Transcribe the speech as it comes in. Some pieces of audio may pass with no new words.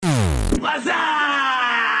What's up?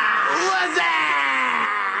 What's up?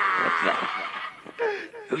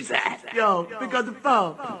 Who's that? Yo, pick up the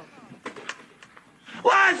phone.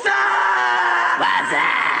 What's up? What's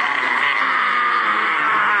up?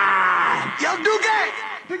 Yo, Duque,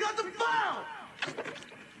 pick up the phone.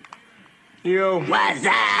 Yo, what's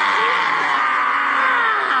up?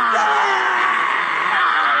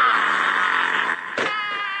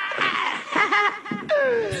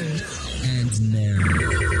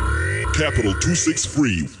 Capital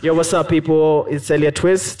 263. Yo, what's up, people? It's Elliot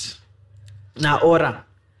Twist. Na Aurra.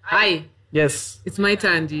 Hi. Yes. It's my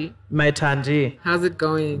Tanji. My Tanji. How's it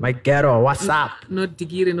going? My ghetto. What's up? Not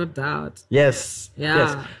digiri, not doubt. Yes. Yeah.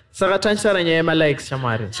 Yes. Sakatanshara nyema likes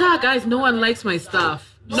Shamari. Cha, guys, no one likes my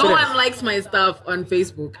stuff. No one likes my stuff on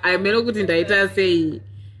Facebook. I may not go to the say,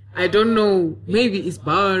 I don't know, maybe it's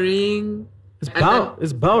boring. It's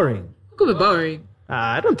boring. It could be boring.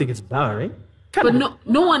 I don't think it's boring. But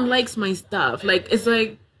no one likes my stuff.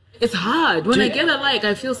 It's hard. When I get a like,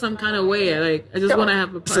 I feel some kind of way. I just want to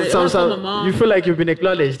have a party. So my mom. You feel like you've been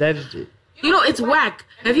acknowledged, haven't you? You know, it's whack.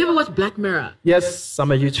 Have you ever watched Black Mirror? Yes,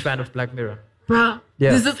 I'm a huge fan of Black Mirror. Bruh,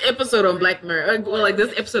 yeah. There's this episode on Black Mirror.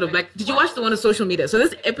 This episode of Black... Did you watch the one on social media? So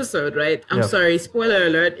this episode, right? I'm sorry, spoiler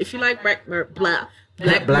alert. If you like Black Mirror...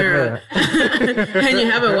 Black Mirror. And you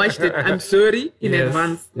haven't watched it, I'm sorry in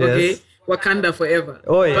advance. Okay? Yes. Wakanda forever.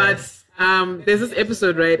 Oh, yes. But there's this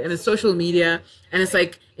episode, right? And it's social media. And it's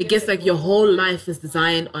like, it gets like your whole life is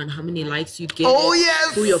designed on how many likes you get. Oh,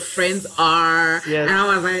 yes. Who your friends are. Yes. And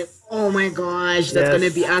I was like, oh my gosh, that's going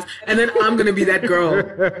to be us. And then I'm going to be that girl.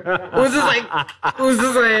 who's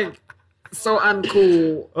just like so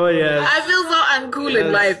uncool. Oh, yes. I feel so uncool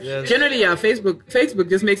in life. Yes. Generally, yeah, Facebook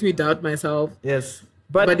just makes me doubt myself. Yes.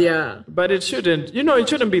 But yeah. But it shouldn't, it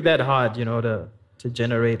shouldn't be that hard, to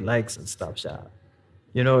generate likes and stuff,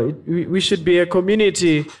 we should be a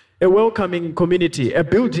community, a welcoming community, a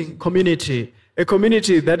building community, a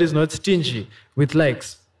community that is not stingy with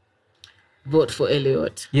likes. Vote for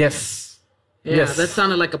Elliot. Yes. Yeah, yes. That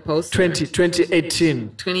sounded like a post.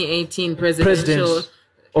 2018 presidential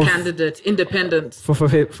candidate, independent. For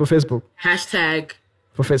Facebook. Hashtag.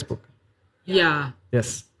 For Facebook. Yeah.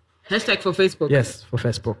 Yes. Hashtag for Facebook. Yes, for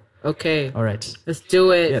Facebook. Okay. All right. Let's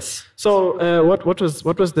do it. Yes. So, what was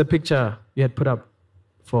the picture you had put up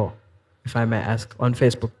for, if I may ask, on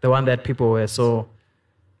Facebook? The one that people were so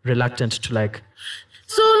reluctant to like.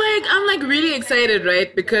 So, I'm really excited,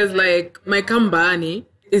 right? Because my Kambani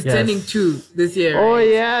is turning 2 this year. Oh, right?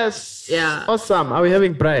 yes. Yeah. Awesome. Are we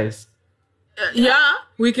having prize? Yeah,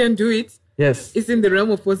 we can do it. Yes. It's in the realm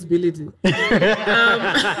of possibility. So my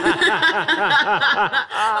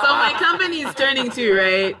company is turning 2,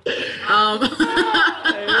 right? Help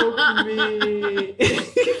me.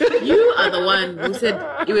 You are the one who said,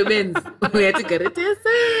 we had to get it.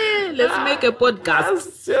 Let's make a podcast.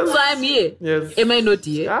 Yes, yes. So I'm here. Yes. Am I not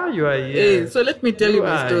here? Ah, you are here. So let me tell you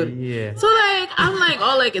my story. Here. So I'm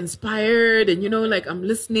all inspired and I'm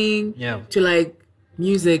listening to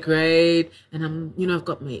music, right? And I'm I've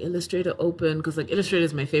got my Illustrator open because Illustrator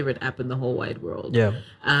is my favorite app in the whole wide world. Yeah.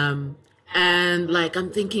 And I'm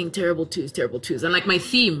thinking terrible twos. And my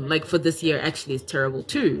theme for this year actually is terrible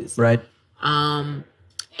twos. Right. And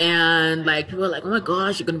people are like, oh my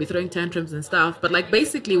gosh, you're gonna be throwing tantrums and stuff. But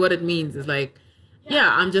basically what it means is I'm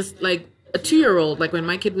just a 2-year-old. When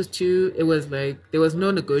my kid was 2, it was there was no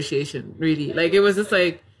negotiation really. It was just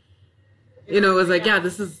it was yeah,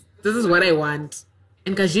 this is what I want.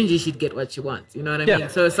 And Kajinji should get what she wants, you know what I mean?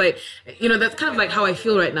 So it's that's kind of how I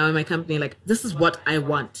feel right now in my company. This is what I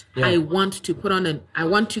want. Yeah. I want to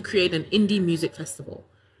create an indie music festival.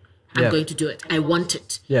 I'm going to do it. I want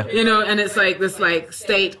it. Yeah. And it's this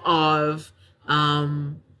state of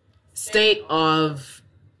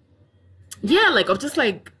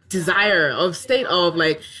desire, of state of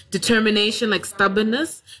determination,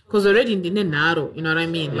 stubbornness, because already in the naro, you know what I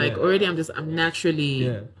mean? Already I'm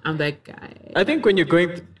naturally I'm that guy. I think when you're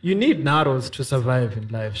you need naros to survive in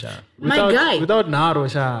life, Sha. Without naro,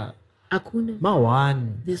 Sha. Akuna.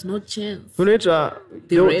 Mawan. There's no chance.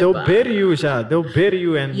 They'll bury you, Sha. They'll bury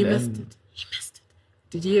you and you missed it.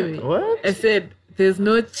 Did you hear me? What? I said there's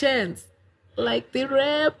no chance. Like the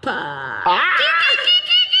rapper.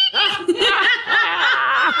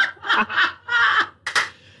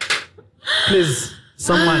 Please,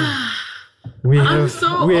 someone. We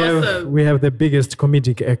have the biggest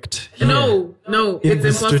comedic act. No, in it's the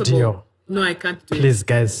impossible. Studio. No, I can't do it. Please,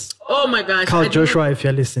 guys. Oh my gosh. Call Joshua if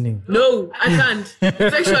you're listening. No, I can't.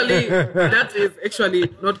 That is actually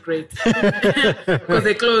not great. Because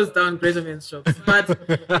they closed down Greater Men's shops. But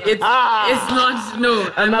it's not, no.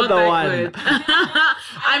 Another one. Good.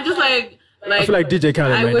 I'm just I feel like DJ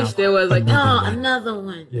Khaled I right wish now. there was like, another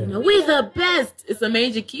one. Yeah. You know, we're the best. It's a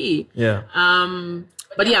major key. Yeah.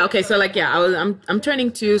 But yeah, okay. So like, yeah, I'm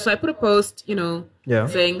turning 2. So I put a post,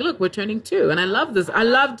 saying, look, we're turning 2, and I love this. I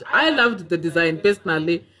loved the design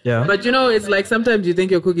personally. Yeah. But it's like sometimes you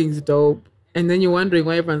think your cooking is dope, and then you're wondering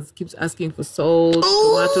why everyone keeps asking for salt,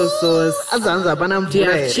 tomato sauce, do you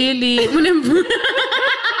have chili?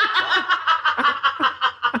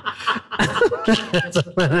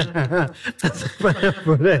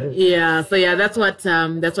 Yeah, so yeah, that's what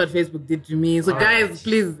Facebook did to me. So guys,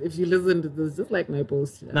 please, if you listen to this, just like my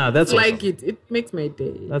post. No, that's just awesome. like it makes my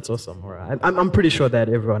day. That's awesome. All right. I'm pretty sure that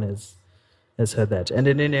everyone has heard that. And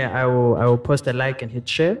then in there, I will post a like and hit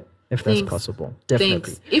share if that's possible.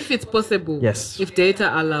 Definitely. Thanks. If it's possible. Yes. If data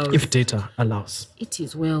allows. If data allows. It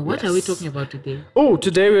is well. What are we talking about today? Oh,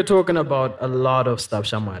 today we're talking about a lot of stuff,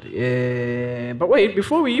 Shamari. But wait,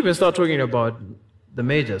 before we even start talking about the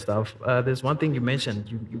major stuff, there's one thing you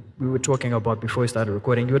mentioned. We were talking about before we started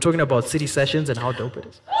recording. You were talking about city sessions and how dope it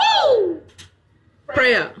is. Woo!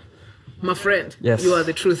 Prayer, my friend. Yes. You are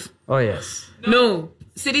the truth. Oh, yes. No.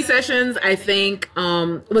 City sessions, I think,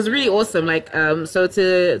 was really awesome. Like, so it's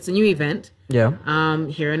a new event. Yeah.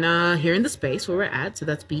 Here in the space where we're at. So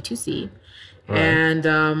that's B2C. Right. And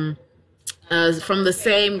from the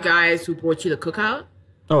same guys who brought you the cookout.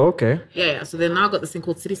 Oh, okay. Yeah. So they now got this thing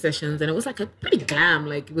called City Sessions, and it was like a pretty glam.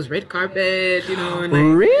 Like it was red carpet, and like,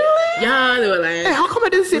 really? yeah, they were like. Hey, how come I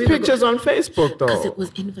didn't see pictures on Facebook though? Because it was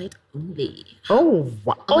invite only. Oh,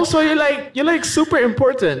 wow. Oh, so you're like super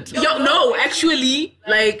important. Yo, no, actually,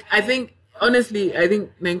 like I think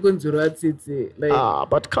Nankunzura Tsitsi, like.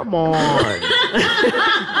 But come on.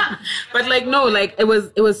 But like no, like it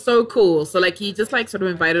was so cool. So like he just like sort of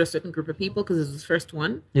invited a certain group of people because it was his first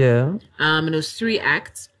one. Yeah. And it was 3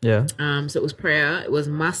 acts. Yeah. So it was prayer. It was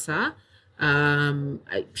masa.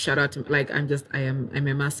 I shout out to like I'm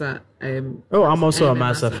a masa. I'm also a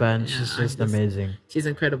Masa Masa fan. Yeah, She's just amazing. She's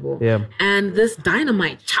incredible. Yeah. And this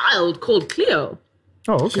dynamite child called Cleo.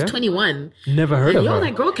 Oh, okay. She's 21. Never heard of her.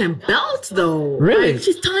 That girl can belt though. Really? Like,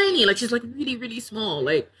 she's tiny. Like she's like really, really small.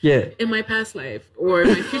 Like Yeah. in my past life or in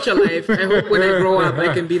my future life, I hope when I grow up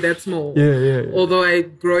I can be that small. Yeah. Although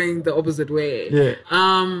I'm growing the opposite way. Yeah.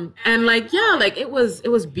 And like like it was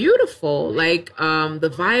beautiful. Like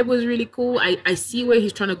the vibe was really cool. I see where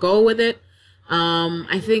he's trying to go with it.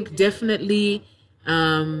 I think definitely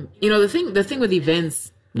the thing with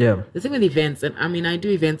events. Yeah. The thing with events, and I mean I do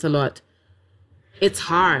events a lot. It's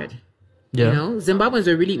hard. Yeah. Zimbabweans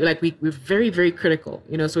are really like we're very, very critical.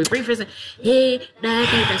 So we bring first, hey, and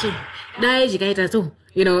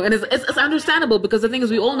it's understandable because the thing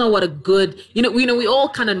is we all know what a good we all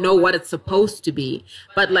kind of know what it's supposed to be,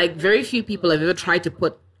 but like very few people have ever tried to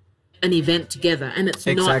put an event together, and it's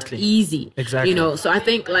not easy. Exactly. So I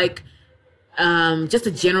think like just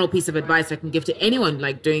a general piece of advice I can give to anyone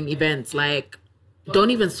like doing events, like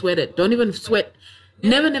don't even sweat it. Don't even sweat.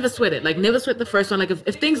 Never sweat it. Like, never sweat the first one. Like,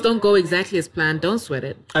 if things don't go exactly as planned, don't sweat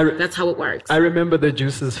it. That's how it works. I remember the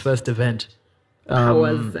Juice's first event. How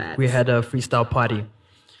was that? We had a freestyle party.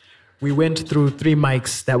 We went through 3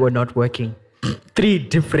 mics that were not working. 3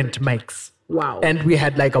 different mics. Wow. And we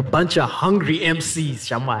had like a bunch of hungry MCs,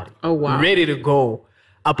 Shamari. Oh, wow. Ready to go.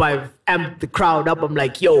 Up, I amped the crowd up. I'm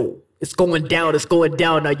like, yo, it's going down. Are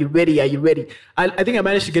you ready? I think I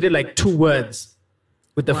managed to get it like 2 words.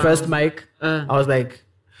 With the first mic, I was like,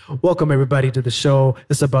 welcome everybody to the show.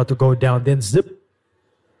 It's about to go down. Then zip.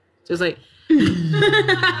 Just like,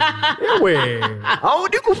 anyway. How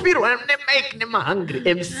do you feel when they make them hungry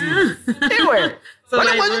MCs? Anyway. So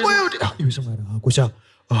like,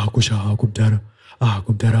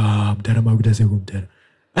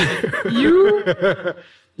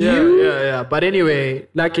 Yeah. But anyway,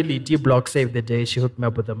 luckily D Block saved the day. She hooked me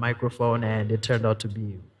up with a microphone, and it turned out to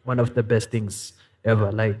be one of the best things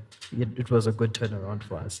ever. Like it was a good turnaround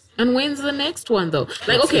for us. And when's the next one though?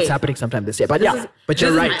 Like, okay, it's happening sometime this year. But you're right. This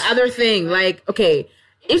is my other thing. Like, okay,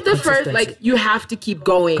 if the first, like, you have to keep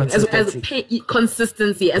going as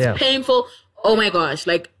consistency, as painful. Oh my gosh!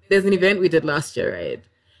 Like, there's an event we did last year, right?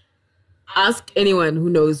 Ask anyone who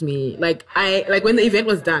knows me. Like when the event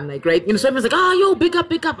was done, like, right? So everyone's like, oh, yo, big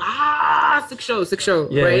up. Sick show,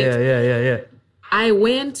 yeah, right? Yeah. I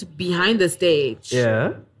went behind the stage.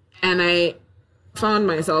 Yeah. And I found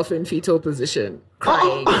myself in fetal position,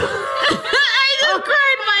 crying. I just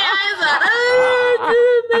cried my eyes out. I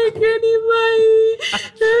didn't make any money.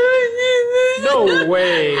 No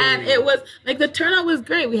way. And it was, like, the turnout was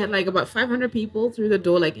great. We had, like, about 500 people through the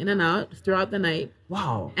door, like, in and out throughout the night.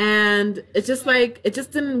 Wow. And it just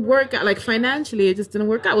didn't work out. Like, financially, it just didn't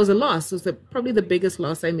work out. It was a loss. It was probably the biggest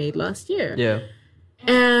loss I made last year. Yeah.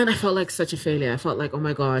 And I felt like such a failure. I felt like, oh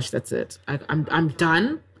my gosh, that's it. I'm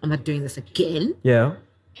done. I'm not doing this again. Yeah.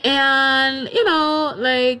 And,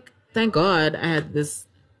 like, thank God I had this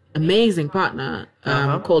amazing partner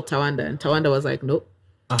called Tawanda. And Tawanda was like, nope.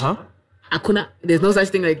 There's no such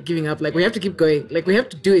thing like giving up. Like, we have to keep going. Like, we have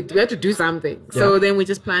to do it. We have to do something. Yeah. So then we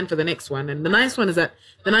just planned for the next one. And the nice thing is that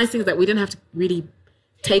we didn't have to really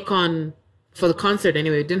take on, for the concert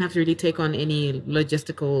anyway, we didn't have to really take on any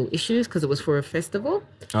logistical issues because it was for a festival.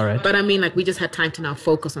 All right. But I mean, like, we just had time to now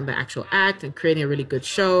focus on the actual act and creating a really good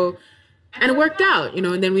show. And it worked out,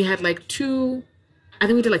 and then we had like I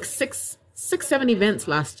think we did like six, 7 events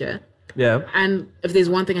last year. Yeah. And if there's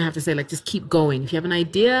one thing I have to say, like, just keep going. If you have an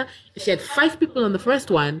idea, if you had 5 people on the first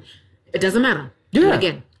one, it doesn't matter. Yeah. Do it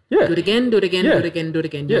again. Yeah. Do it again, do it again, Yeah. do it again, do it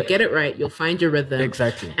again. You'll get it right. You'll find your rhythm.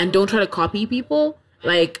 Exactly. And don't try to copy people.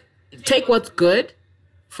 Like, take what's good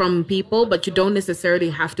from people, but you don't necessarily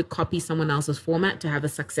have to copy someone else's format to have a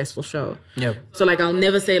successful show. Yeah. So, like, I'll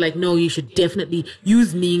never say, like, no, you should definitely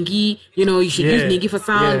use Ningi. You should use Ningi for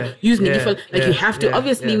sound. Use Ningi for... Like, you have to...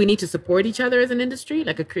 Obviously, we need to support each other as an industry,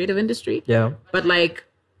 like a creative industry. Yeah. But, like,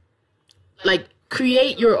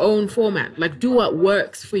 create your own format. Like, do what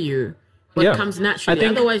works for you. What comes naturally.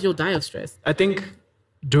 Otherwise, you'll die of stress. I think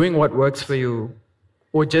doing what works for you,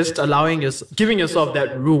 or just giving yourself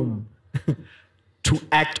that room to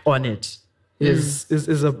act on it is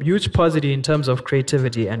a huge positive in terms of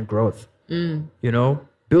creativity and growth. Build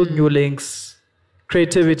new links,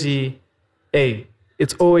 creativity. Hey,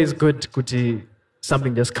 it's always good to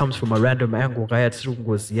something just comes from a random angle. Not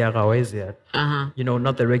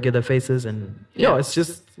the regular faces, and it's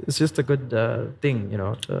just a good thing.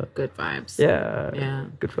 Good vibes. Yeah.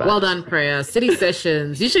 Good vibes. Well done, Prayer. City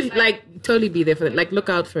Sessions. You should totally be there for it. Like, look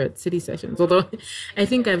out for it. City Sessions. Although I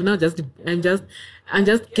think I'm just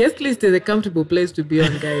guest list is a comfortable place to be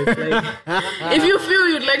on, guys. Like, if you feel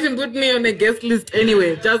you'd like to put me on a guest list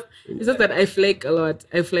anyway, it's just that I flake a lot.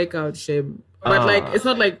 I flake out, shame. But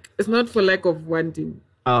it's not for lack of wanting.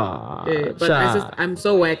 But I'm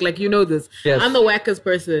so whack. Like, this. Yes. I'm the wackest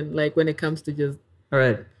person, like, when it comes to just all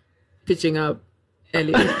right. pitching up.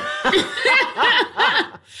 Elliot.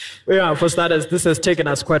 Yeah, for starters, this has taken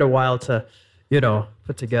us quite a while to,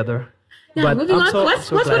 put together. Yeah, but moving on. Let's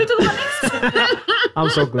go to the next. I'm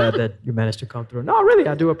so glad that you managed to come through. No, really,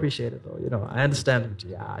 I do appreciate it, though. I understand.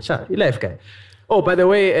 Yeah, sure. You life guy. Oh, by the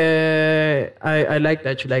way, I like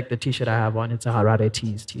that you like the T-shirt I have on. It's a Harare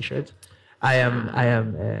Tees T-shirt. I am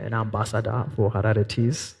an ambassador for Harare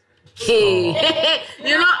Tees. Hey,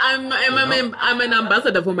 I'm an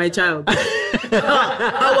ambassador for my child.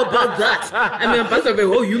 How about that? I'm an ambassador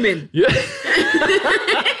for all human. Yeah.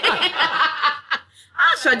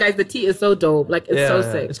 Sure, guys, the tea is so dope. Like, it's so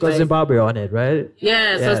sick. It's got Zimbabwe on it, right?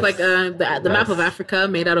 Yeah, so it's like the map of Africa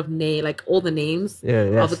made out of all the names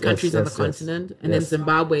of the countries on the continent. And then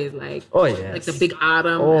Zimbabwe is like, like the big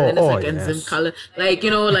atom. And then it's like in Zim color. Like,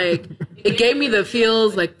 it gave me the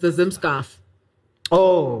feels like the Zim scarf.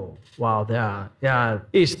 Oh, wow. Yeah.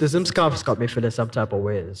 The Zim scarf's got me feeling some type of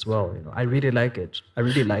way as well. I really like it. I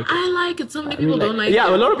like it. So many people don't like it.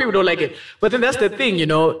 Yeah, a lot of people don't like it. But then that's the thing,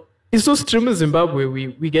 It's so stream in Zimbabwe.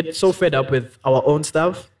 We get so fed up with our own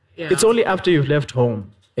stuff. Yeah. It's only after you've left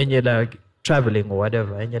home and you're like traveling or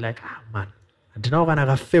whatever, and you're like, man, I don't know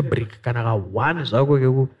kana fabric kana one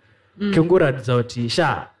zako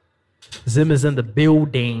Zim is in the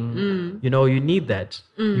building. You need that.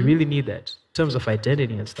 You really need that. In terms of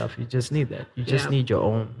identity and stuff, you just need that. You just need your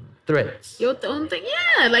own threads. Your own thing,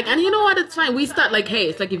 yeah. Like, and you know what? It's fine. We start like, hey,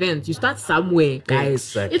 it's like events. You start somewhere,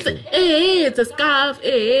 guys. Exactly. It's a scarf.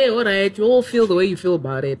 All right. You all feel the way you feel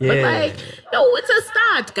about it. Yeah. But it's a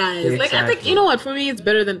start, guys. Exactly. Like, I think, you know what? For me, it's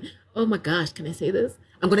better than, oh my gosh, can I say this?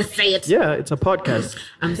 I'm going to say it. Yeah, it's a podcast.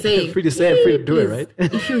 I'm saying. Free to say it, free to do it, right?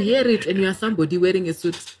 If you hear it and you are somebody wearing a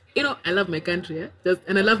suit, I love my country,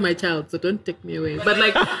 and I love my child, so don't take me away. But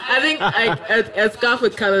I think a scarf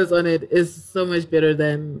with colors on it is so much better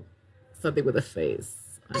than something with a face.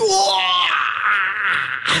 The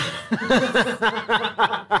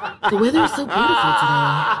weather is so beautiful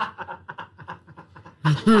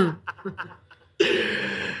today.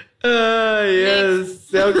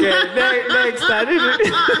 Yes. Okay. Next.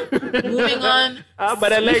 Moving on.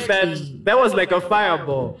 But I like that. That was like a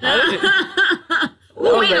fireball.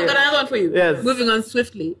 Wait, I've got another one for you. Yes. Moving on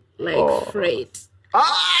swiftly, freight.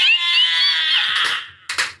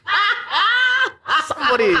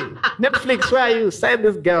 Somebody, Netflix, where are you? Sign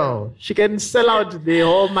this girl. She can sell out the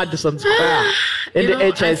whole Madison Square in the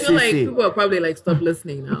HICC. I feel like people are probably stop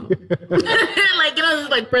listening now.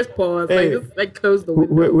 like press pause. Like just like close the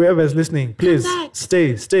window. Whoever's listening, please back.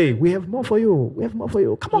 stay. We have more for you.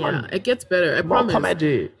 Come on. Yeah, it gets better. I More promise.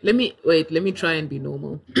 comedy. Let me try and be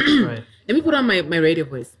normal. Right. Let me put on my radio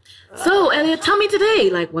voice. So, Elliot, tell me today,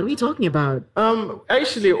 like, what are we talking about?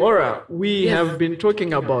 Actually, Aura, we Yes. have been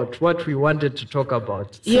talking about what we wanted to talk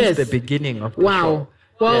about since Yes. the beginning of the Wow. show.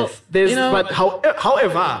 Well, Yes. There's, you know, but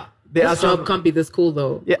however, there are this job some. can't be this cool,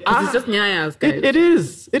 though. Yeah, 'Cause it's just nyayas, guys. It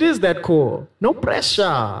is. It is that cool. No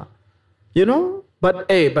pressure. You know? But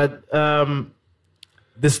there's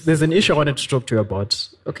an issue I wanted to talk to you about.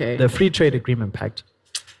 Okay. The Free Trade Agreement Pact.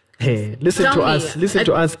 Hey, listen Tell to me. us. Listen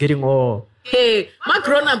to us getting all. Hey, my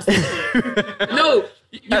grown-ups. No,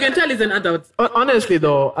 you can tell he's an adult. Honestly,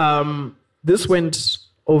 though, this went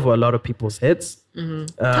over a lot of people's heads. Tell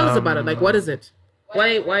us about it. Like, what is it?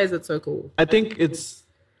 Why is it so cool? I think it's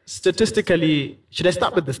statistically. Should I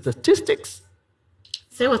start with the statistics?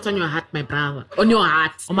 Say what's on your heart, my brother. On your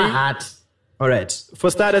heart. On my heart. All right.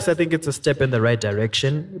 For starters, I think it's a step in the right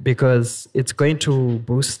direction because it's going to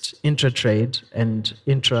boost intra-trade and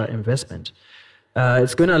intra-investment.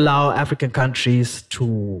 It's going to allow African countries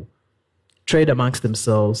to trade amongst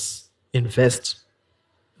themselves, invest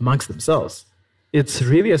amongst themselves. It's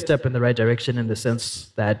really a step in the right direction in the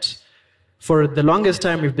sense that for the longest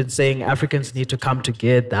time we've been saying Africans need to come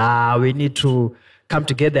together. We need to come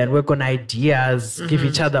together and work on ideas, give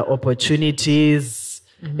each other opportunities,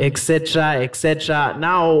 etc., etc.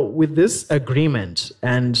 Now, with this agreement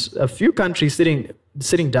and a few countries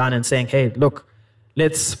sitting down and saying, "Hey, look,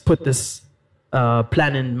 let's put this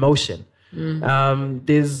plan in motion."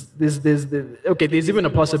 There's even a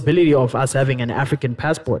possibility of us having an African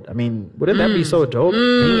passport. I mean, wouldn't that be so dope?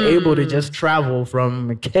 Being able to just travel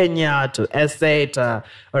from Kenya to SA to,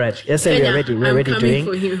 all right, SA Kenya, we're I'm already coming doing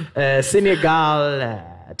for you. Senegal,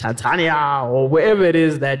 Tanzania, or wherever it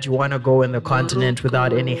is that you want to go in the continent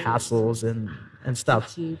without any hassles and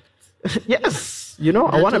stuff. Yes, you know,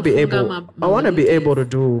 I want to be able to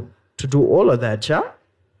do all of that, yeah,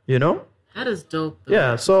 you know. That is dope, though.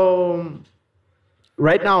 Yeah, so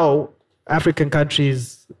right now, African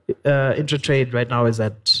countries, intertrade right now is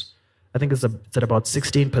at, I think it's at about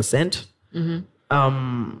 16%.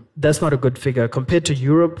 That's not a good figure compared to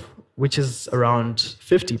Europe, which is around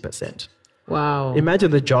 50%. Wow. Imagine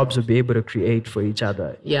the jobs we'd be able to create for each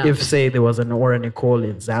other. Yeah. If, say, there was an Aurra Nicole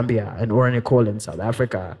in Zambia, an Aurra Nicole in South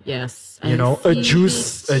Africa. Yes. You know, a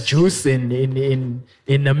juice in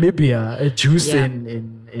Namibia, a juice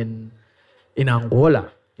in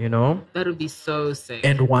Angola, you know? That would be so sick.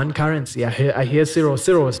 And one currency. I hear Cyril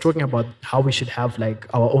was talking about how we should have like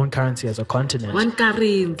our own currency as a continent. One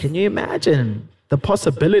currency. Can you imagine the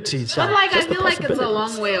possibilities? But like, I Just the feel like it's a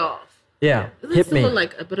possibilities. long way off. Yeah, Isn't it hit me. still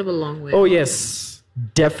like a bit of a long way Oh off? yes,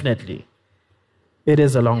 definitely. It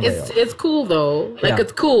is a long way off. It's cool though. Like, Yeah.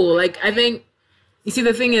 it's cool. Like, I think, you see,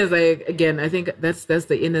 the thing is, like, again, I think that's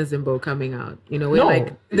the inner Zimbo coming out. You know, where No.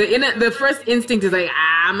 like the first instinct is like,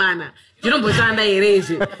 man, you don't push on one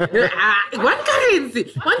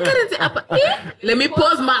currency. Let me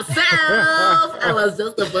pause myself. I was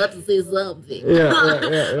just about to say something.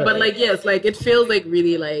 Yeah. But like, yes, like it feels like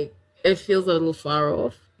really like it feels a little far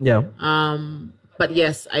off. Yeah. But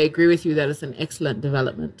yes, I agree with you that it's an excellent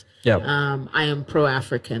development. Yeah. I am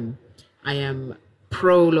pro-African. I am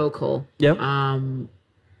pro-local. Yeah.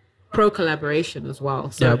 Pro-collaboration as well.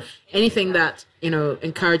 So Yeah. anything that, you know,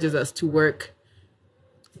 encourages us to work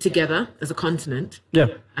together as a continent, Yeah.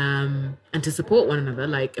 and to support one another.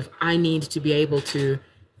 Like, if I need to be able to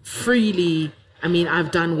freely, I mean, I've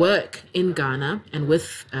done work in Ghana and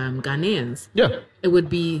with Ghanaians. Yeah. It would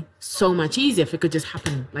be so much easier if it could just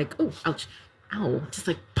happen. Like, oh, ouch, ow, just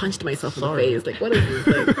like punched myself in the face. Like, what is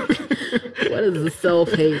this? Like, what is this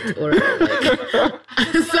self-hate? Or like,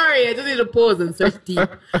 sorry, I just need to pause and search deep.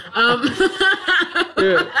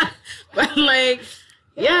 But like,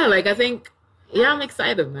 yeah, like I think, yeah, I'm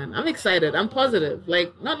excited, man. I'm excited. I'm positive.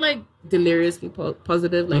 Like, not like deliriously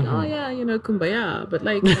positive. Like, oh yeah, you know, kumbaya. But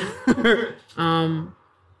like,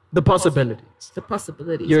 The possibilities. the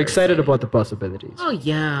possibilities. You're are excited exciting. about the possibilities. Oh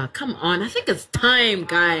yeah, come on. I think it's time,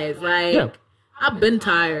 guys. Like, Yeah. I've been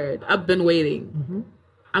tired. I've been waiting.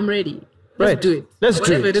 I'm ready. Let's Right. do it. Let's do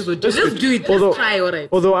Whatever it. it is, we'll do. Let's do it. Although- Let's try it.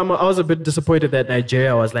 Although I was a bit disappointed that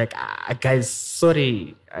Nigeria was like, guys,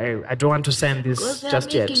 sorry, I don't want to send this Because they're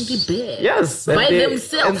just yet. making the bid Yes, by and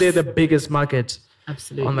themselves. and they're the biggest market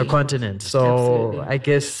Absolutely. on the continent. So Absolutely. I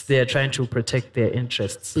guess they're trying to protect their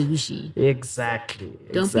interests. Bougie. Exactly.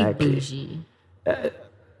 Don't exactly. be bougie.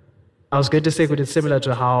 I was going to say it's similar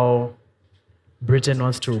to how Britain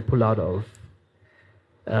wants to pull out of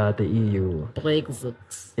the EU. Brexit.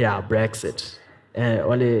 Yeah, Brexit.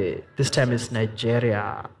 Only this time it's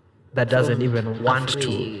Nigeria that doesn't even want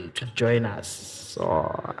to join us.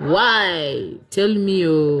 So Why? Tell me,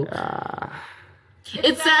 oh.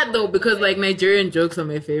 It's sad though because like Nigerian jokes are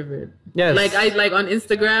my favorite. Yes. Like I like on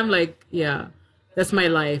Instagram, like yeah, that's my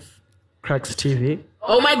life. Cracks TV.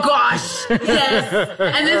 Oh my gosh! Yes.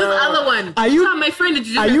 And there's this other one. Are you- my friend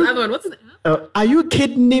introduced are me to you- this other one? What's it? Are you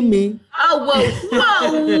kidding me? Oh whoa!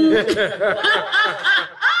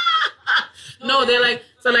 No, they're like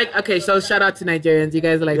okay. So shout out to Nigerians. You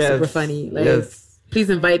guys are like Yes. super funny. Like Yes. please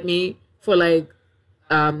invite me for like.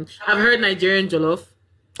 I've heard Nigerian jollof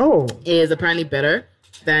Oh, is apparently better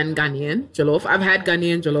than Ghanaian jollof. I've had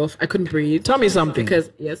Ghanaian jollof. I couldn't breathe. tell me something. Because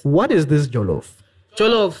yes, What is this jollof?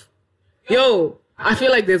 jollof. Yo, I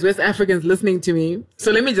feel like there's West Africans listening to me.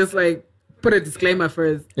 So let me just like put a disclaimer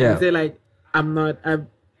first. Yeah. And say like I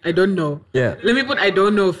don't know. Yeah. Let me put I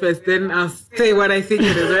don't know first, then I'll say what I think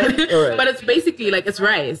it is, right? All right. But it's basically like it's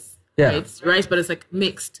rice. Yeah. Right? It's rice, but it's like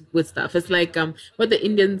mixed with stuff. It's like what the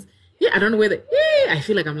Indians. Yeah, I don't know where I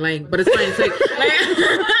feel like I'm lying, but it's fine. It's like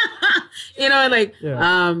you know, like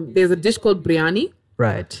there's a dish called biryani.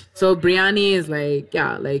 Right. So biryani is like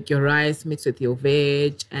like your rice mixed with your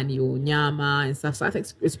veg and your nyama and stuff. So I think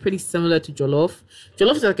it's pretty similar to jollof.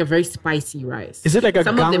 Jollof is like a very spicy rice. Is it like a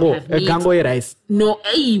Some of them gango, have a meat. gangoe rice? No,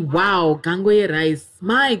 hey, wow, gangoe rice.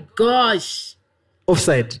 My gosh.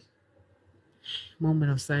 Offside. Moment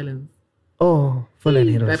of silence. Oh, fallen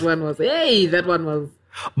heroes. That one was.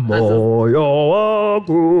 Moyo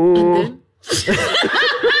wangu. And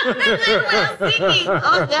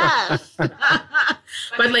oh gosh.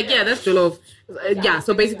 But like that's jollof.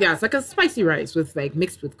 So basically it's like a spicy rice with like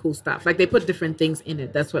mixed with cool stuff. Like they put different things in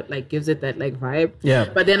it. That's what like gives it that like vibe. Yeah.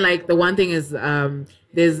 But then like the one thing is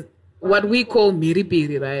there's what we call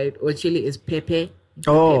miribiri, right? Or chili is pepe.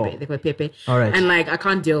 Oh. Pepe. They call it pepe. All right. And like I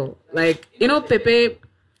can't deal. Like you know pepe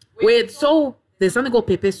where it's so there's something called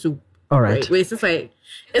pepe soup. All right. Where it's just like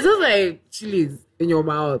chilies in your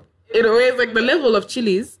mouth. You know, it's like the level of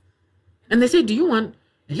chilies. And they say, do you want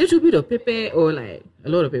a little bit of pepper or like a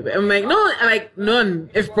lot of pepper? I'm like, no, like none,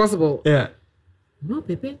 if possible. Yeah. No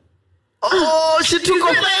pepper? Oh, she took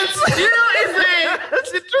offense. You know, it's like,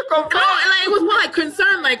 She took offense. no, like it was more like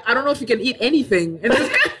concern. Like, I don't know if you can eat anything in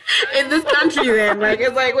this country then. Like,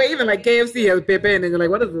 it's like, wait, even like KFC has pepper and then you're like,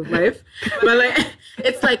 what is this life? But like,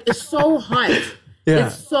 it's so hot. Yeah.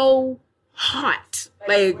 It's so hot.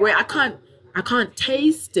 Like, where I can't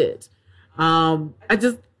taste it. I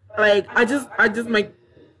just like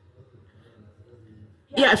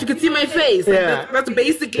if you could see my face, like, Yeah. that's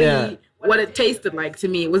basically Yeah. what it tasted like to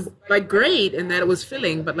me. It was like great and that it was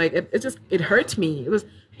filling, but like it hurt me. It was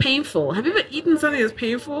painful. Have you ever eaten something that's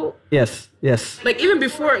painful? Yes. Like even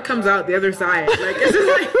before it comes out the other side, like it's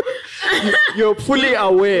just like You're fully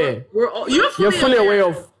aware. you're Fully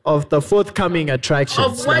aware of the forthcoming attractions.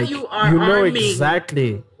 Of what like, you are you know arming.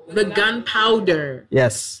 exactly. the gunpowder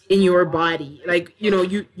Yes. in your body. Like, you know,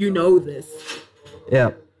 you know this.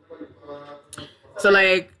 Yeah. So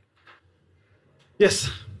like Yes.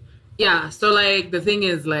 yeah, so like the thing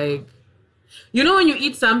is like you know when you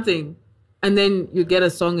eat something and then you get a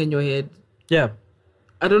song in your head. Yeah.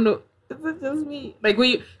 I don't know. Is it just me? Like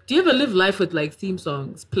do you ever live life with like theme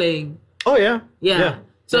songs playing? Oh yeah. Yeah.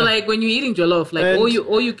 So Yeah. like when you're eating jollof, like And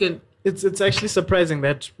all you can It's actually surprising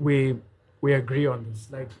that we agree on this.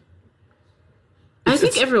 Like, I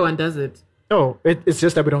think it's- everyone does it. no, it's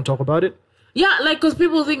just that we don't talk about it. Yeah, like because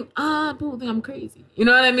people think I'm crazy. You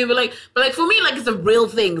know what I mean? But like for me, like it's a real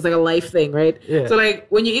thing. It's like a life thing, right? Yeah. So like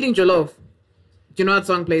when you're eating jollof, do you know what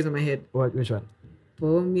song plays in my head? Which one?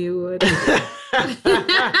 Pour me water.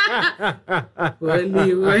 Pour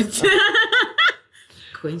me water.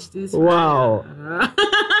 Quench this. Wow.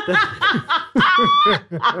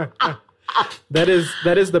 That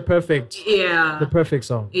is the perfect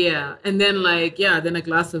song. Yeah. And then like, then a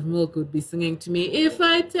glass of milk would be singing to me, if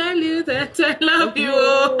I tell you that I love you.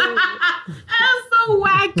 That's so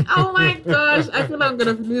whack. Oh my gosh. I feel like I'm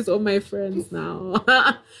going to lose all my friends now.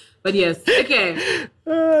 But yes. Okay.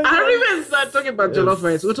 I don't even start talking about jollof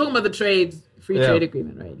rice. We're talking about the free trade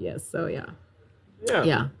agreement, right? Yes. So yeah.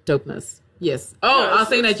 Yeah. Dopeness. Yes. Oh, I was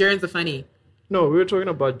saying Nigerians are funny. No, we were talking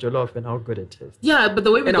about jollof and how good it tastes. Yeah, but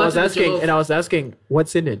the way we And got I was to the asking, jollof. and I was asking,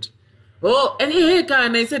 what's in it? Oh, and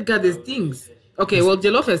and I said, God, there's things. Okay, well,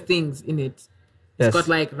 jollof has things in it. Yes. It's got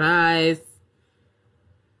like rice,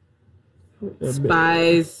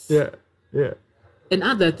 spice, Yeah. and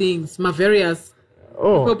other things. Various.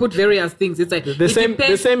 Oh, People put various things. It's like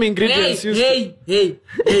The same ingredients used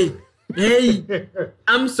Hey,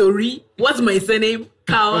 I'm sorry. What's my surname?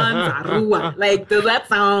 Kawan Zarua. Like, does that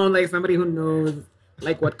sound like somebody who knows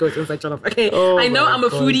like what goes inside jollof. Okay, Oh I know my I'm a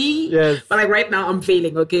God. foodie, Yes. but like right now I'm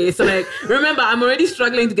failing. Okay, so like remember I'm already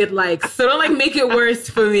struggling to get likes, so don't like make it worse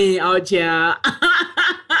for me out here.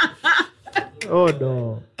 Oh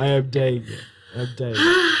no, I am dying. I'm dying.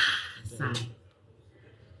 Sigh.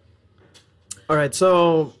 All right,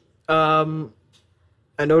 so I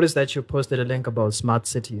noticed that you posted a link about smart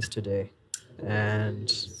cities today, and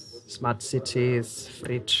smart cities,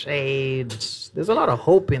 free trade. There's a lot of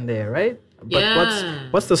hope in there, right? But Yeah.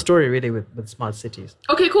 what's the story really with smart cities?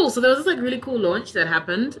 Okay, cool. So there was this like really cool launch that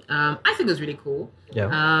happened. I think it was really cool.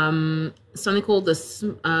 Yeah. Something called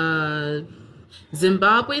the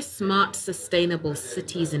Zimbabwe Smart Sustainable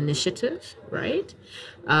Cities Initiative, right?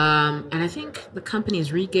 And I think the company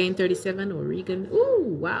is Regain 37 or Regan. Ooh,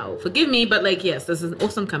 wow. Forgive me, but like, yes, this is an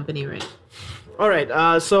awesome company, right? All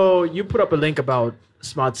right. So you put up a link about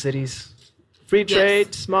smart cities, free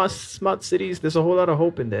trade, smart cities. There's a whole lot of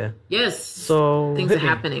hope in there. Yes. So things hit are me.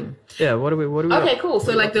 happening. Yeah. What do we? Okay, cool.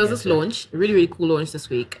 So like there was this launch, a really, really cool launch this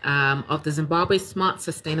week of the Zimbabwe Smart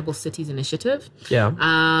Sustainable Cities Initiative. Yeah.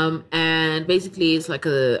 And basically it's like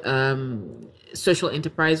a social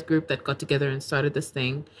enterprise group that got together and started this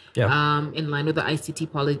thing. Yeah. In line with the ICT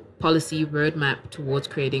policy roadmap towards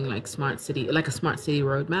creating like a smart city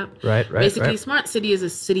roadmap. Right. Basically, smart city is a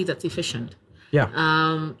city that's efficient. Yeah.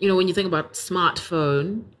 When you think about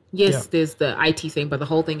smartphone, yes, Yeah. there's the IT thing, but the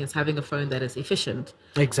whole thing is having a phone that is efficient.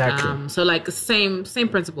 Exactly. So like the same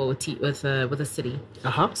principle with a city.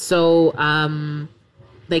 Uh-huh. So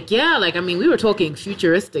we were talking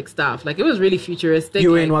futuristic stuff. Like it was really futuristic.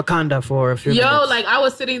 You were like, in Wakanda for a few minutes. like I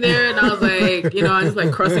was sitting there and I was like, I was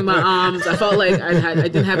like crossing my arms. I felt like I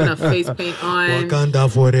didn't have enough face paint on. Wakanda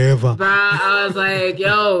forever. But I was like,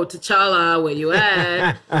 yo, T'Challa, where you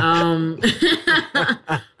at?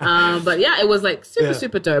 But yeah, it was like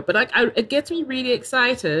super dope. But like, it gets me really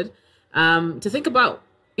excited to think about,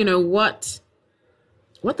 what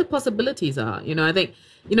the possibilities are. I think,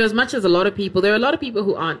 as much as there are a lot of people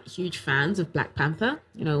who aren't huge fans of Black Panther.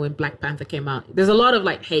 When Black Panther came out, there's a lot of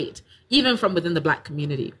like hate, even from within the Black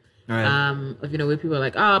community. Right. Where people are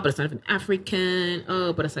like, but it's not even African.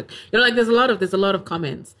 Oh, but it's like, like there's a lot of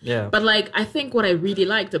comments. Yeah. But like, I think what I really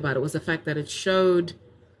liked about it was the fact that it showed,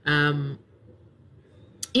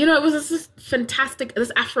 it was this fantastic, this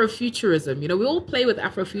Afrofuturism. We all play with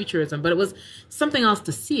Afrofuturism, but it was something else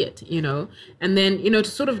to see it, and then, to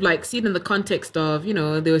sort of like see it in the context of,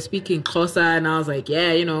 they were speaking Xhosa, and I was like,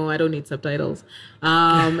 yeah, I don't need subtitles.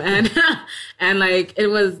 And, and like, it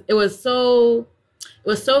was so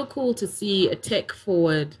cool to see a tech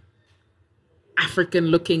forward African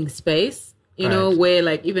looking space, Right. where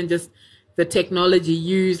like even just the technology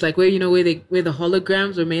used, like where the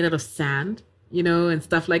holograms were made out of sand, and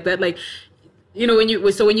stuff like that. Like, when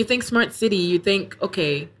you think smart city, you think,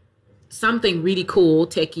 okay, something really cool,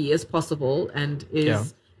 techie is possible and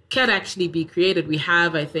can actually be created. We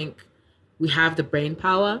have the brain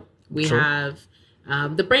power. We True. have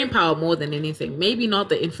the brain power more than anything. Maybe not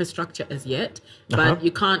the infrastructure as yet, Uh-huh.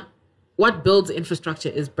 but what builds infrastructure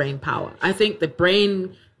is brain power. I think the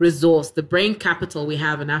brain resource, the brain capital we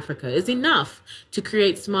have in Africa is enough to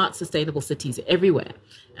create smart, sustainable cities everywhere.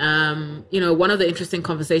 One of the interesting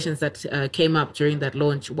conversations that came up during that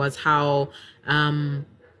launch was how,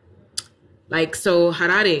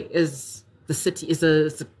 Harare is the city, is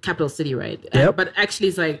a capital city, right? Yep. But actually,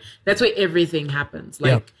 it's like that's where everything happens.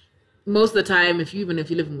 Like most of the time, even if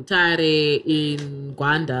you live in Mutare, in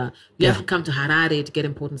Gwanda, you have to come to Harare to get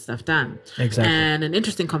important stuff done. Exactly. And an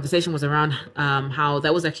interesting conversation was around how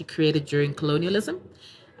that was actually created during colonialism.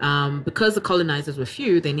 Because the colonizers were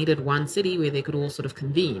few, they needed one city where they could all sort of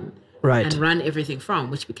convene and run everything from,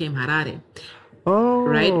 which became Harare. Oh.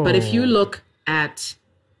 Right? But if you look at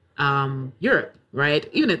Europe, right?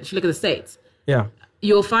 Even if you look at the States,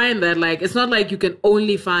 you'll find that like it's not like you can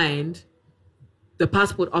only find the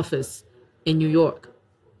passport office in New York.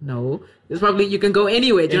 No. It's probably you can go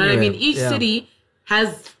anywhere. Do you know what I mean? Each city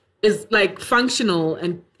is like functional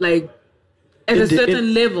and like at a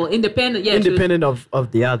certain level, independent. Yeah, independent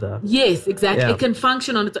of the other. Yes, exactly. Yeah. It can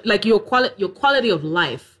function on its like your quality of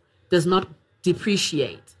life does not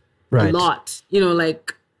depreciate a lot.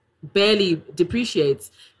 Like barely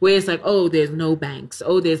depreciates. Where it's like, oh, there's no banks.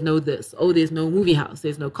 Oh, there's no this. Oh, there's no movie house.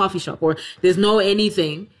 There's no coffee shop. Or there's no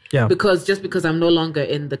anything. Yeah. Because I'm no longer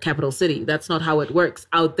in the capital city. That's not how it works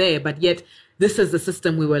out there. But yet, this is the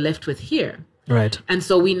system we were left with here. Right. And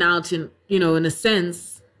so we now, in a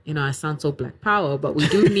sense, I sound so Black Power, but we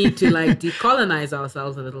do need to like decolonize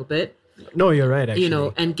ourselves a little bit. No, you're right,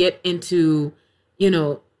 actually. And get into,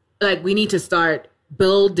 like we need to start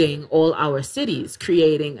building all our cities,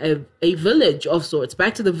 creating a village of sorts.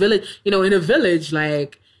 Back to the village, in a village,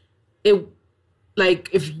 like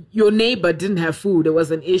if your neighbor didn't have food, it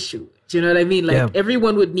was an issue. Do you know what I mean? Like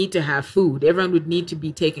everyone would need to have food. Everyone would need to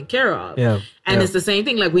be taken care of. Yeah. And it's the same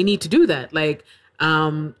thing. Like we need to do that. Like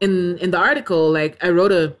in the article, like I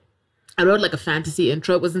wrote like a fantasy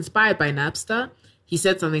intro. It was inspired by Napster. He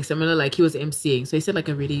said something similar, like he was emceeing. So he said like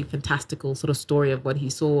a really fantastical sort of story of what he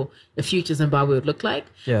saw the future Zimbabwe would look like.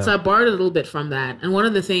 Yeah. So I borrowed a little bit from that. And one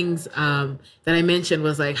of the things that I mentioned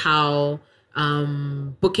was like how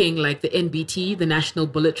booking like the NBT, the National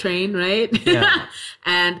Bullet Train, right? Yeah.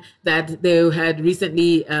 And that they had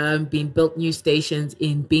recently been built new stations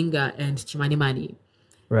in Binga and Chimanimani.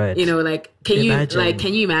 Right. Can you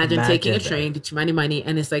imagine taking a train to Chimanimani,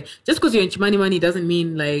 and it's like, just because you're in Chimanimani doesn't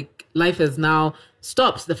mean like life has now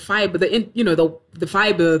stops. The fiber, the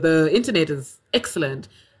internet is excellent.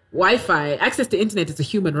 Wi-Fi, access to internet is a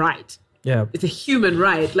human right. Yeah. It's a human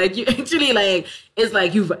right. Like you actually like, it's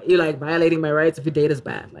like you're like violating my rights if your data's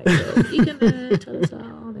bad. Like, you can tell us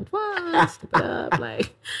all at once, step it up.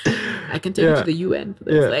 Like, I can take you to the UN for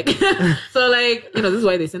this. Like, so like, this is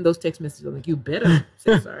why they send those text messages. I'm like, you better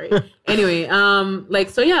say sorry. Anyway,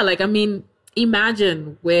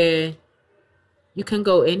 imagine where you can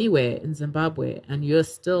go anywhere in Zimbabwe and you're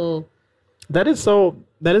still. That is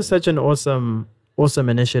such an awesome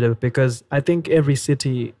initiative, because I think every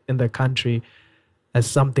city in the country has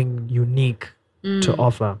something unique to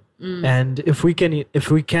offer. And if we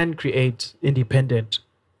can create independent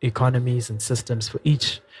economies and systems for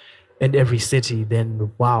each and every city,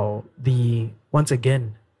 then once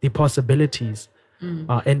again the possibilities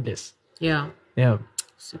are endless. Yeah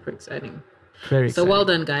Super exciting. Very exciting. So well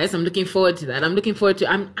done, guys. I'm looking forward to that. I'm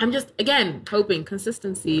just, again, hoping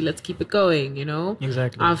consistency. Let's keep it going,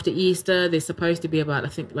 Exactly. After Easter, there's supposed to be about, I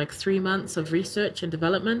think, like 3 months of research and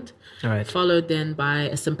development. All right. Followed then by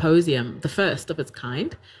a symposium, the first of its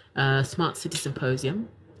kind, Smart City Symposium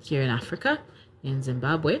here in Africa, in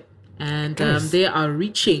Zimbabwe. And they are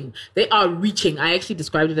reaching. I actually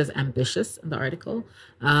described it as ambitious in the article.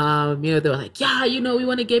 They were like, we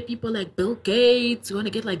want to get people like Bill Gates. We want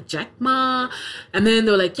to get like Jack Ma. And then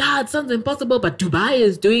they were like, it sounds impossible, but Dubai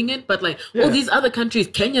is doing it. But like all these other countries,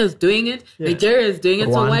 Kenya's doing it. Nigeria is doing it.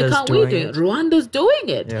 Rwanda's so why can't we do it? Rwanda's doing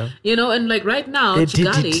it. Yeah. And like right now,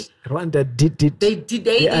 Kigali. Rwanda did it.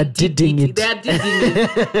 They are didding it. They are didding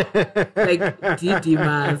it. Like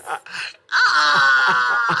Didimas.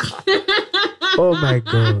 Oh my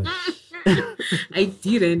god. I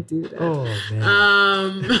didn't do that. Oh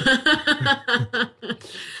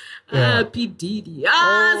man. P. Diddy.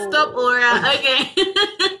 Stop, Aurra. Okay.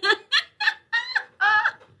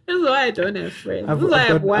 This is why I don't have friends.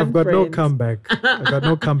 I've got no comeback. I've got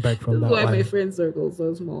no comeback from that. This is why my friend circle is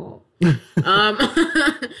so small.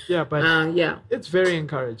 Yeah, but it's very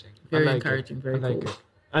encouraging. Very encouraging. Very cool.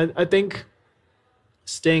 I think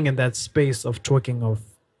staying in that space of talking of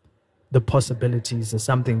the possibilities is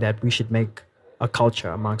something that we should make a culture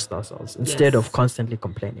amongst ourselves instead of constantly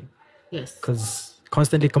complaining. Yes. Because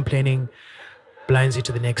constantly complaining blinds you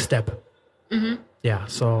to the next step. Mm-hmm. Yeah,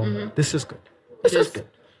 so this is good. This is good.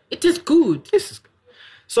 It is good. This is good.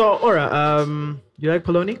 So, Aurra, you like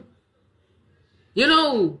polony?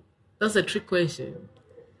 That's a trick question.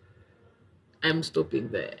 I'm stopping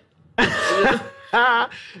there.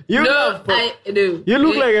 You love I do. You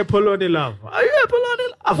look like a polony lover. Are you a polony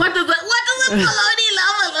lover? What does a polony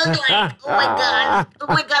lover look like? Oh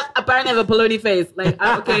my god. Apparently I have a polony face. Like,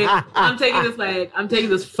 I'm taking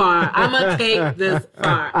this far. I'm gonna take this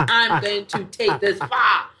far. I'm going to take this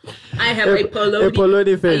far. I have a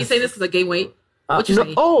polony face. Are you saying this because I gain weight? What you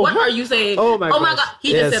saying? Oh, what are you saying? Oh my god.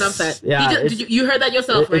 He just said I'm fat. Yeah, you heard that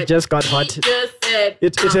yourself, right? It just got hot. He just said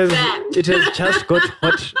it has just got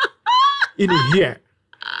hot in here.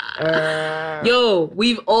 Yo,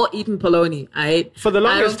 we've all eaten polony. For the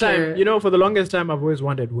longest time, I've always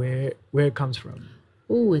wondered where it comes from.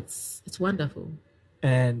 Oh, it's wonderful.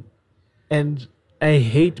 And I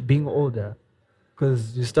hate being older,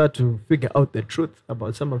 because you start to figure out the truth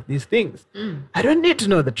about some of these things. I don't need to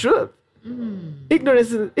know the truth.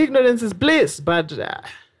 Ignorance is bliss, but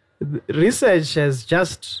research has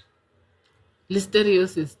just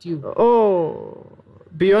listeriosis too. Oh,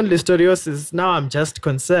 beyond listeriosis, now I'm just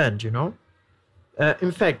concerned,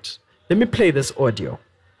 in fact, let me play this audio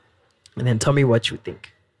and then tell me what you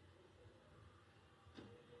think.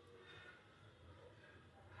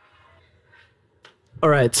 All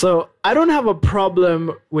right, so I don't have a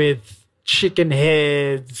problem with chicken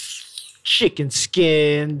heads, chicken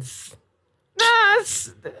skins.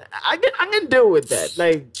 I can deal with that.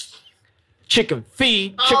 Like, chicken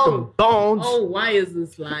feet, chicken bones. Oh, why is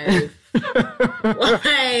this live?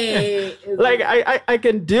 Why? Like I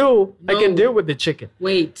can deal. I can deal with the chicken.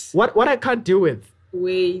 Wait. What I can't deal with.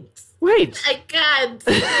 Wait. Wait. I can't.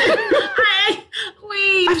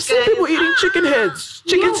 Wait. I've seen people eating chicken heads,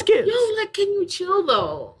 chicken skins. Yo, like, can you chill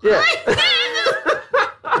though? Yeah.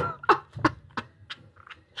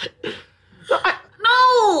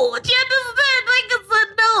 No, do you understand? Like, it's a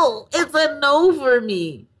no. It's a no for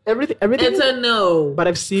me. Everything. It's a no. But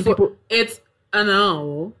I've seen people. It's a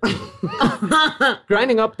no.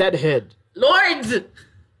 Grinding up that head. Lord,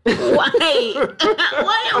 why?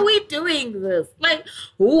 Why are we doing this? Like,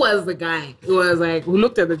 who was the guy who was like, who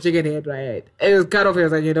looked at the chicken head, right? It was cut off. He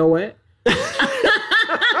was like, you know what?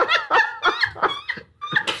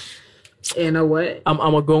 You know what? I'm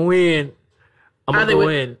gonna go in. I'm gonna go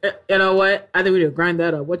in. You know what? I think we need to grind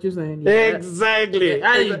that up. What you saying? Yeah. Exactly.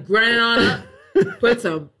 I think grind it on up. Put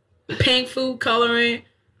some pink food coloring.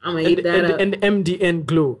 I'm gonna eat that up. And MDN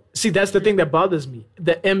glue. See, that's the thing that bothers me.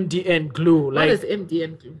 The MDN glue. What Like, is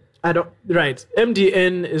MDN glue? I don't. Right.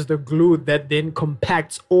 MDN is the glue that then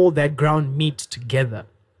compacts all that ground meat together.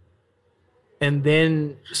 And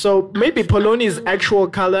then, so maybe polony's actual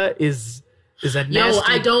color is a nasty. Yo,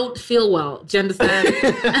 I don't feel well. Do you understand?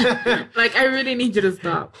 Like, I really need you to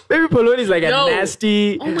stop. Maybe polony's like a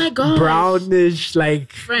nasty, oh my gosh, brownish,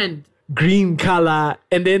 like friend, green color,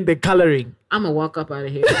 and then the coloring. I'm gonna walk up out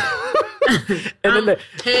of here. And then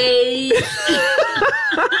hey.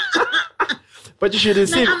 But you should have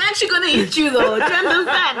seen. Like, I'm actually gonna hit you though. Do you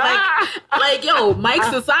understand? Like, yo,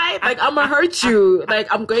 Mike's aside. Like, I'm gonna hurt you.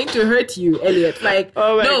 Like, I'm going to hurt you, Elliot. Like,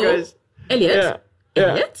 oh my gosh, Elliot. Yeah.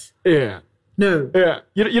 Elliot. Yeah. No. Yeah.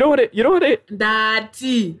 You know what it.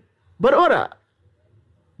 Daddy. But Aurra.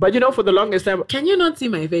 But for the longest time. Can you not see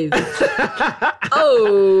my face?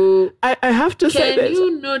 Oh. I have to say that. Can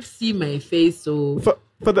you not see my face? So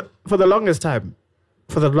for the longest time,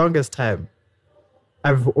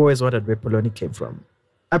 I've always wondered where polony came from.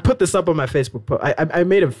 I put this up on my Facebook post. I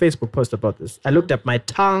made a Facebook post about this. I looked at my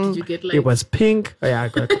tongue. Did you get likes? It was pink. Oh yeah, I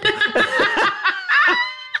got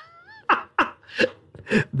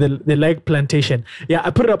the like plantation. Yeah, I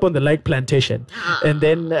put it up on the like plantation. And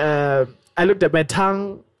then I looked at my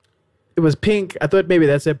tongue. It was pink. I thought maybe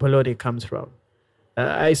that's where polony comes from.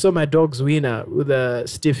 I saw my dog's wiener with a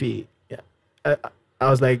stiffy. Yeah. I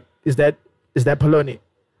was like, is that polony?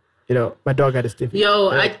 My dog had a stiffy.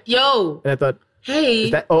 Yo, right? And I thought, hey,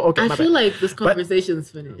 is that, oh, okay, I feel like this conversation's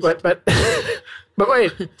finished. But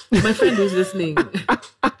wait. My friend who's listening,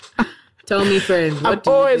 tell me, friend. I've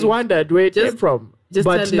always wondered where it came from. Just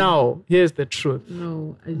but now, here's the truth.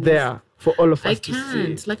 No, there for all of us to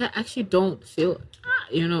can't. see. Like, I actually don't feel.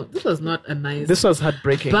 This was not a nice. This was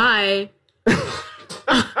heartbreaking. Bye.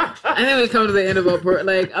 I think we come to the end of our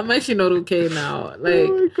like. I'm actually not okay now. Like,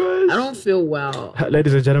 oh my gosh. I don't feel well.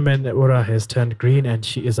 Ladies and gentlemen, Aurra has turned green and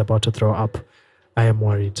she is about to throw up. I am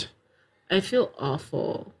worried. I feel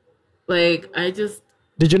awful. Like, I just.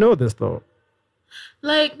 Did you know this though?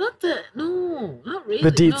 Like, not really.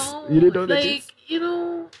 The deets. No. You didn't know the deets?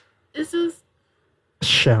 Like, it's just.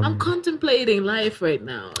 Sham. I'm contemplating life right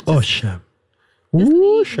now. Oh, sham. Just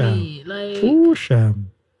Ooh, leave sham. me. Like, ooh,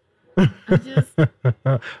 sham. I just.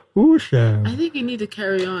 Ooh, sham. I think you need to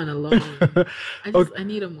carry on alone. I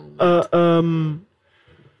need a moment.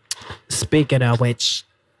 Speaking of which.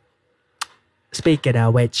 Speaking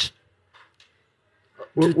of which.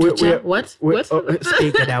 What?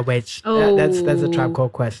 Speaking of which. Oh. That's a Tribe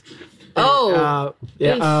Called Quest. Oh.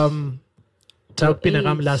 Talk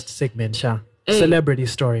pinagam last segment, Sha. Celebrity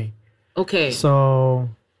story. Okay. So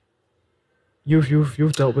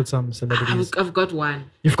you've dealt with some celebrities. I've got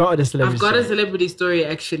one. You've got a celebrity. I've got a celebrity story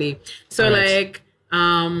actually. So there's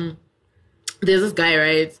this guy,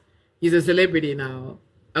 right? He's a celebrity now.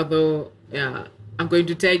 Although, I'm going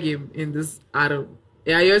to tag him in this article.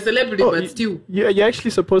 Yeah, you're a celebrity, but still. You're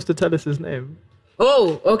actually supposed to tell us his name.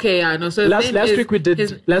 Oh, okay, yeah, no. So last week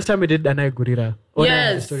last time we did Danai Gurira.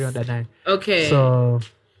 Yes. The story on Danai. Okay. So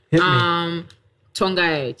hit me.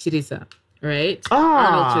 Tongayi Chirisa, right? Ah,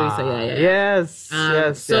 Arnold Chirisa, yeah. Yes,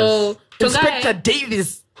 yes. So Inspector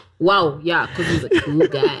Davis. Wow, yeah, because he's a cool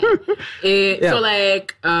guy. So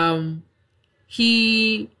like,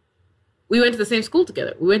 we went to the same school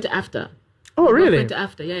together. We went to AFTA. Oh, really? We went to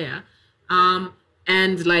AFTA, yeah.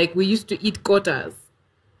 And like, we used to eat kotas.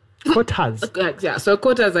 Kotas. Yeah, so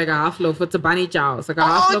quota is like a half loaf. It's a bunny chow. It's like a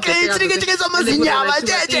half loaf. Okay, And they put much cheap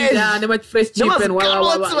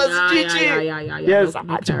and yeah. Yes, No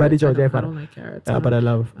bunny chow. carrots. I don't like carrots. But I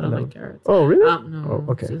love. I don't like carrots. Oh, really? No.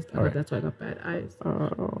 Oh, okay. All right. That's why I got bad eyes.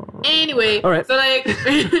 Anyway, All right. so like,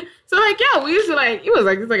 yeah, we used to like. He was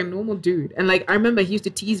like a normal dude, and like I remember he used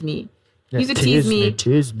to tease me. He used to tease me.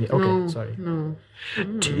 Tease me. Okay, No, sorry. No.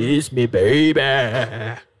 Tease me, baby.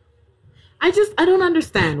 I don't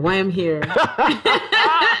understand why I'm here.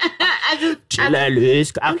 I'm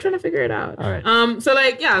trying to figure it out. All right. So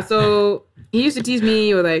like, yeah, so he used to tease me.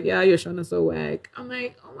 He was like, yeah, your Shauna's so whack. I'm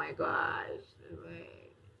like, oh my gosh.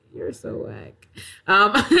 Like, you're so whack.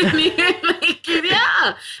 And he like,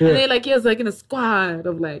 yeah. And then like, he was like in a squad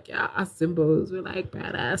of like, yeah, us symbols. We're like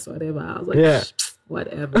badass, whatever. I was like, Yeah.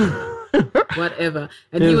 whatever.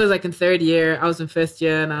 And he was like in third year. I was in first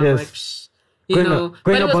year. And I was like, Psh. But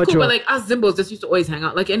it was cool. But like us Zimbos just used to always hang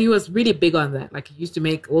out. Like, and he was really big on that. Like, he used to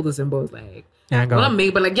make all the Zimbos like, not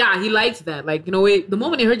make, but like, yeah, he liked that. Like, you know, the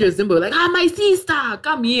moment he heard your Zimbo, like, my sister,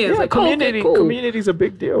 come here. Yeah, it's like, community. Okay, cool. Community's a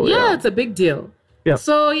big deal. Yeah, it's a big deal. Yeah.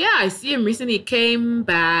 So yeah, I see him recently. He came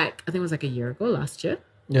back. I think it was like a year ago, last year.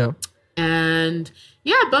 Yeah. And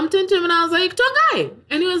yeah, I bumped into him and I was like, Tongayi.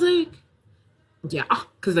 And he was like, yeah,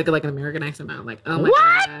 because like an American accent. I'm like, oh my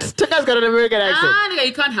god, Tongayi's got an American accent. Nigga,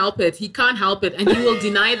 you can't help it. He can't help it, and you will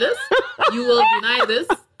deny this. You will deny this,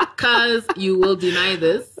 cause you will deny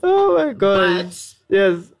this. Oh my god. But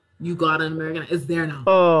yes, you got an American. It's there now.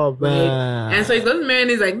 Oh man. Right? And so he goes to Mary and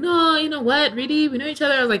he's like, no, you know what? Really, we know each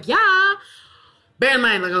other. I was like, yeah. Bear in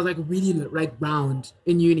mind, like I was like really like round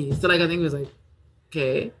in uni, so like I think it was like,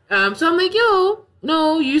 okay. So I'm like, yo.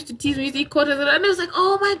 No, you used to tease me, you used to eat quarters, and it was like,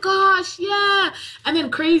 oh my gosh, yeah. And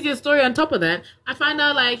then craziest story on top of that, I find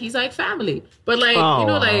out like he's like family, but like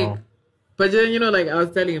but then like I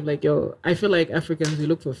was telling him like, yo, I feel like Africans we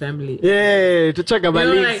look for family. Yeah, to check about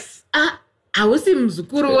links. Like, I was in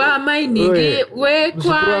mzukuru wa mai nige we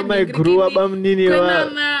kwa na.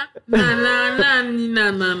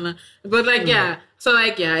 But like yeah, so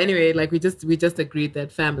like yeah. Anyway, like we just agreed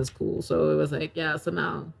that fam is cool. So it was like yeah. So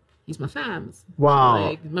now. He's my fams. Wow.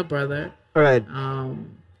 Like my brother. All right.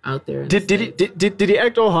 Out there. Did he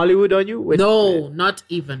act all Hollywood on you? No, not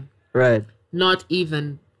even. Right. Not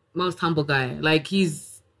even. Most humble guy. Like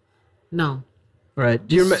he's no. Right.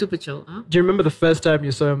 Do you super chill? Huh? Do you remember the first time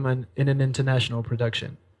you saw him in an international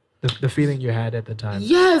production? The feeling you had at the time.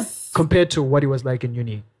 Yes. Compared to what he was like in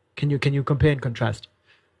uni. Can you compare and contrast?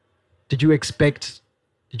 Did you expect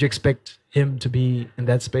him to be in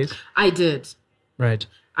that space? I did. Right.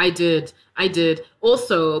 I did.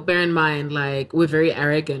 Also, bear in mind, like, we're very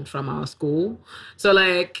arrogant from our school. So,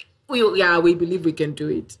 like, we believe we can do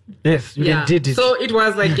it. Yes, we did it. So it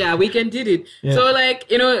was like, yeah, we can did it. Yeah. So, like,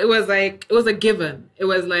 it was a given. It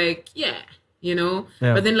was like, yeah. Yeah.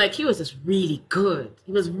 But then, like, he was just really good.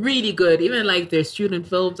 He was really good. Even, like, their student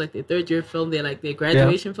films, like, their third year film, their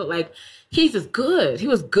graduation film, like, he's just good. He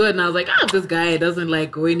was good. And I was like, if this guy doesn't,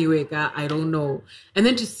 like, go anywhere, I don't know. And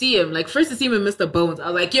then to see him, like, first to see him in Mr. Bones,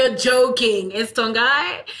 I was like, you're joking. It's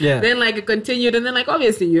Tongayi. Yeah. Then, like, it continued. And then, like,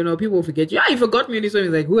 obviously, people will forget you. Yeah, you forgot me. And he's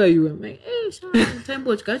like, who are you? I'm like, hey,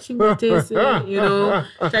 Tembo, type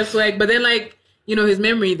swag. But then, like, his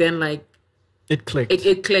memory then, like, it clicked.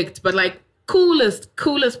 It clicked. But, like, coolest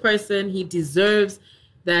person. He deserves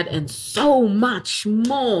that and so much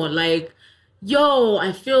more. Like, yo,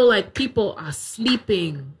 I feel like people are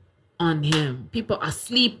sleeping on him. People are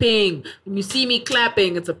sleeping. When you see me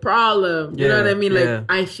clapping, it's a problem. You know what I mean? Like,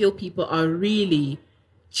 I feel people are really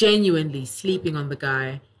genuinely sleeping on the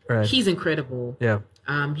guy. Right. He's incredible. Yeah.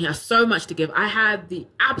 He has so much to give. I had the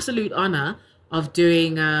absolute honor of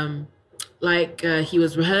doing he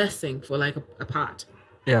was rehearsing for like a part.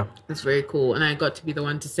 Yeah. It's very cool. And I got to be the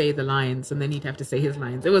one to say the lines and then he'd have to say his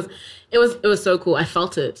lines. It was so cool. I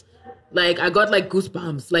felt it. Like I got like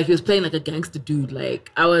goosebumps. Like he was playing like a gangster dude.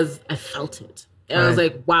 Like I felt it. I was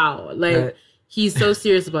like, wow. Like he's so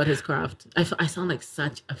serious about his craft. I sound like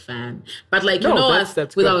such a fan. But like, us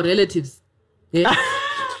with good. Our relatives. Yeah.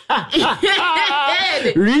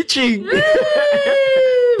 Reaching.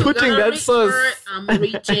 Putting that sauce. I'm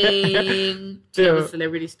reaching. Do you have a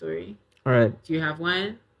celebrity story? All right. Do you have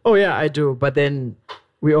one? Oh, yeah, I do. But then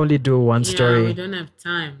we only do one story. Yeah, we don't have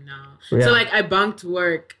time now. Yeah. So, like, I bunked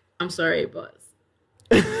work. I'm sorry, boss.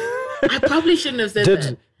 I probably shouldn't have said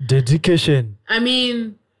that. Dedication. I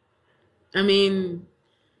mean, I'm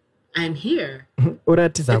here.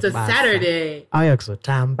 It's a Saturday.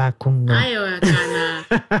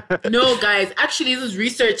 No, guys. Actually, this is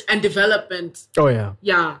research and development. Oh, yeah.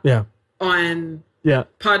 Yeah. On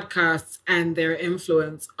podcasts and their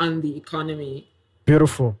influence on the economy.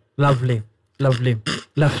 Beautiful. Lovely.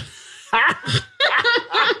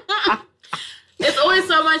 It's always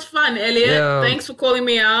so much fun, Elliot. Yeah. Thanks for calling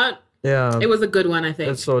me out. Yeah. It was a good one, I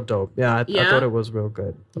think. It's so dope. Yeah, I thought it was real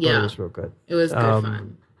good. I thought it was real good. It was good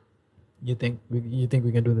fun. You think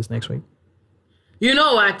we can do this next week? You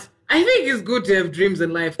know what? I think it's good to have dreams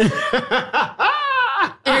in life.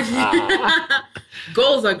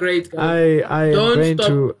 Goals are great, guys.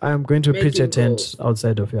 I'm going to pitch a tent goals.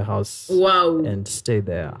 outside of your house. Wow. And stay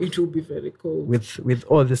there It will be very cold. with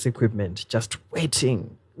all this equipment, just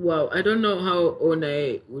waiting. Wow, I don't know how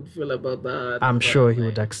Onai would feel about that. I'm sure he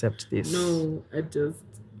would accept this. No, I just...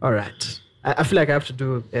 All right. I feel like I have to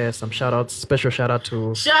do some shout outs. Special shout out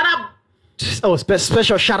to... Shut up! Oh,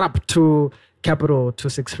 special shout out to Capital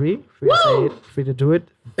 263. Free to say it, free to do it.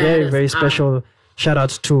 Very, very special shout out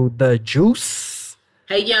to The Juice.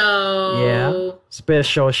 Hey, yo! Yeah.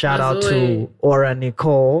 Special shout out to Aurra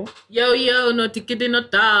Nicole. Yo, no ticket,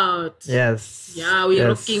 not out. Yes. Yeah, we're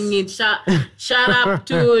rocking it. Shout out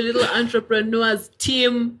to Little Entrepreneurs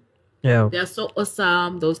team. Yeah. They are so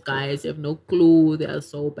awesome. Those guys, you have no clue. They are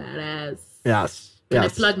so badass. Yes. Can I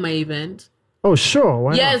plug my event? Oh, sure.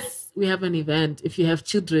 Why not? Yes, we have an event. If you have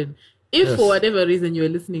children, if for whatever reason you're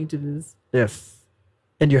listening to this, yes,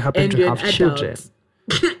 and you happen to have children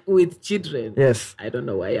with children, yes, I don't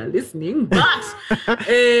know why you're listening, but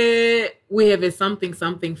we have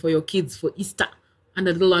something for your kids for Easter and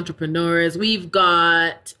the Little Entrepreneurs. We've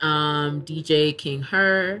got DJ King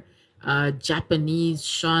Her, Japanese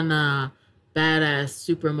Shauna, badass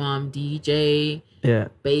supermom DJ. Yeah.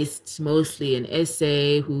 Based mostly in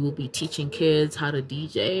SA, who will be teaching kids how to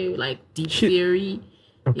DJ, like deep theory.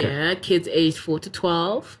 Okay. Yeah, kids aged 4 to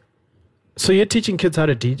 12. So you're teaching kids how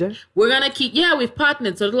to DJ? We're going to we've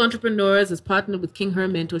partnered. So Little Entrepreneurs has partnered with King Her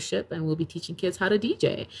Mentorship, and we'll be teaching kids how to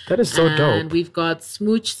DJ. That is so dope. And we've got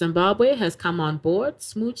Smooch Zimbabwe has come on board.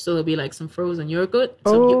 Smooch, so there'll be like some frozen yogurt.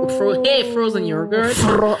 Frozen yogurt.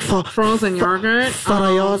 Frozen yogurt.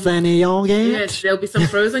 Frozen yogurt. Yes, there'll be some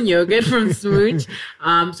frozen yogurt from Smooch.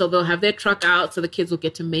 So they'll have their truck out, so the kids will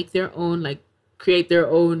get to make their own, like create their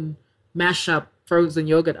own mashup frozen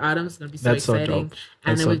yogurt items. It's going to be so exciting. So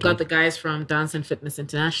and then we've got the guys from Dance and Fitness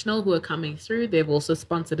International who are coming through. They've also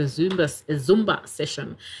sponsored a Zumba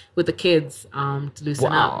session with the kids to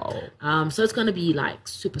loosen up. So it's going to be like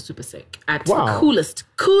super, super sick at the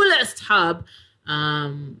coolest hub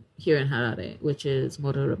here in Harare, which is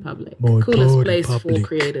Moto Republic. Coolest place for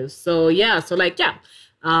creatives. So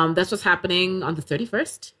that's what's happening on the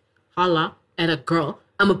 31st. Holla at a girl.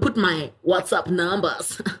 I'm going to put my WhatsApp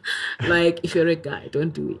numbers. Like, if you're a guy,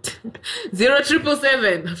 don't do it.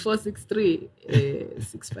 0777 463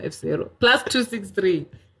 650 plus 263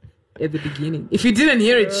 at the beginning. If you didn't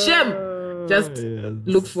hear it, shame. Just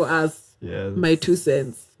look for us. Yes. My 2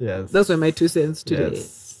 cents. Yes. Those were my 2 cents today.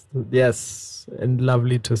 Yes. And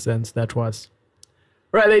lovely 2 cents that was.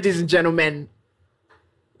 Right, ladies and gentlemen.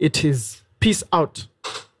 It is peace out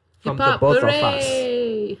from the both of us.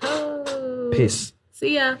 Peace.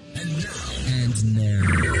 See ya.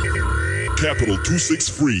 Capital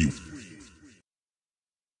 263